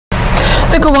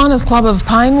Kiwanis Club of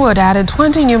Pinewood added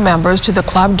 20 new members to the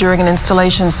club during an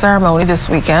installation ceremony this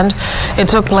weekend. It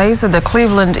took place at the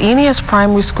Cleveland Eneas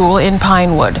Primary School in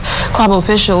Pinewood. Club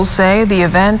officials say the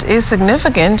event is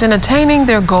significant in attaining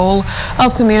their goal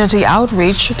of community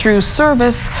outreach through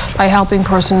service by helping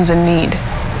persons in need.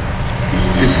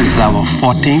 This is our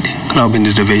 14th club in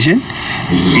the division.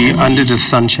 We are under the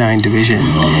Sunshine Division,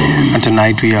 and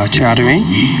tonight we are chartering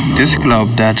this club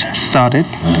that started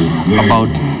about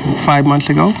 5 months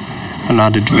ago.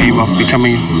 Another dream of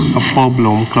becoming a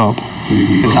full-blown club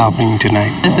is happening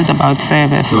tonight. This is about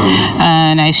service,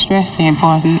 and I stress the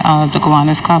importance of the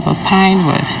Kiwanis Club of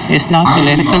Pinewood. It's not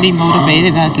politically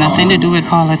motivated, it has nothing to do with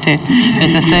politics.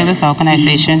 It's a service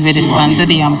organization which is under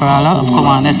the umbrella of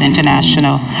Kiwanis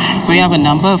International. We have a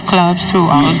number of clubs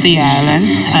throughout the island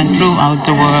and throughout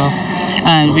the world.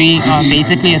 And we are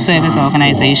basically a service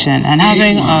organization. And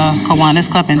having a Kiwanis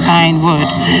Club in Pinewood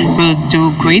will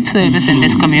do great service in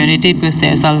this community because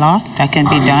there's a lot that can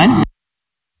be done.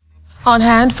 On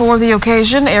hand for the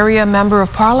occasion, Area Member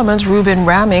of Parliament Ruben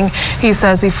Ramming, he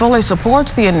says he fully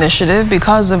supports the initiative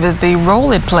because of the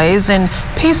role it plays in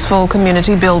peaceful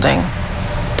community building.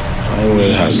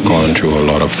 Pinewood has gone through a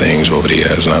lot of things over the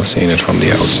years, and I've seen it from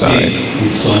the outside.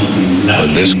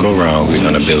 But this go round, we're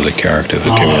going to build the character of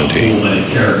the community.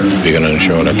 We're going to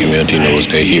ensure the community knows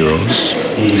their heroes.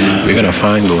 We're going to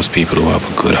find those people who have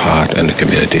a good heart in the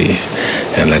community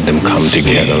and let them come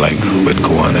together like with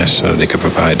Kiwanis so that they can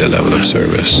provide the level of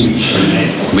service.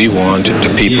 We want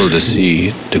the people to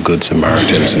see the good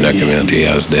Samaritans in their community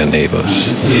as their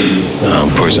neighbors,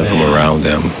 person from around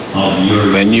them.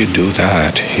 When you do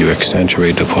that, you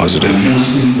accentuate the positive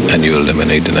and you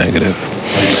eliminate the negative.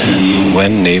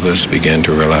 When neighbors begin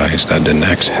to realize that the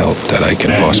next help that I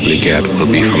can possibly get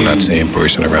will be from that same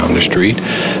person around the street,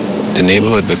 the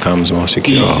neighborhood becomes more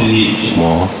secure,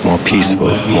 more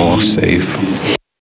peaceful, more safe.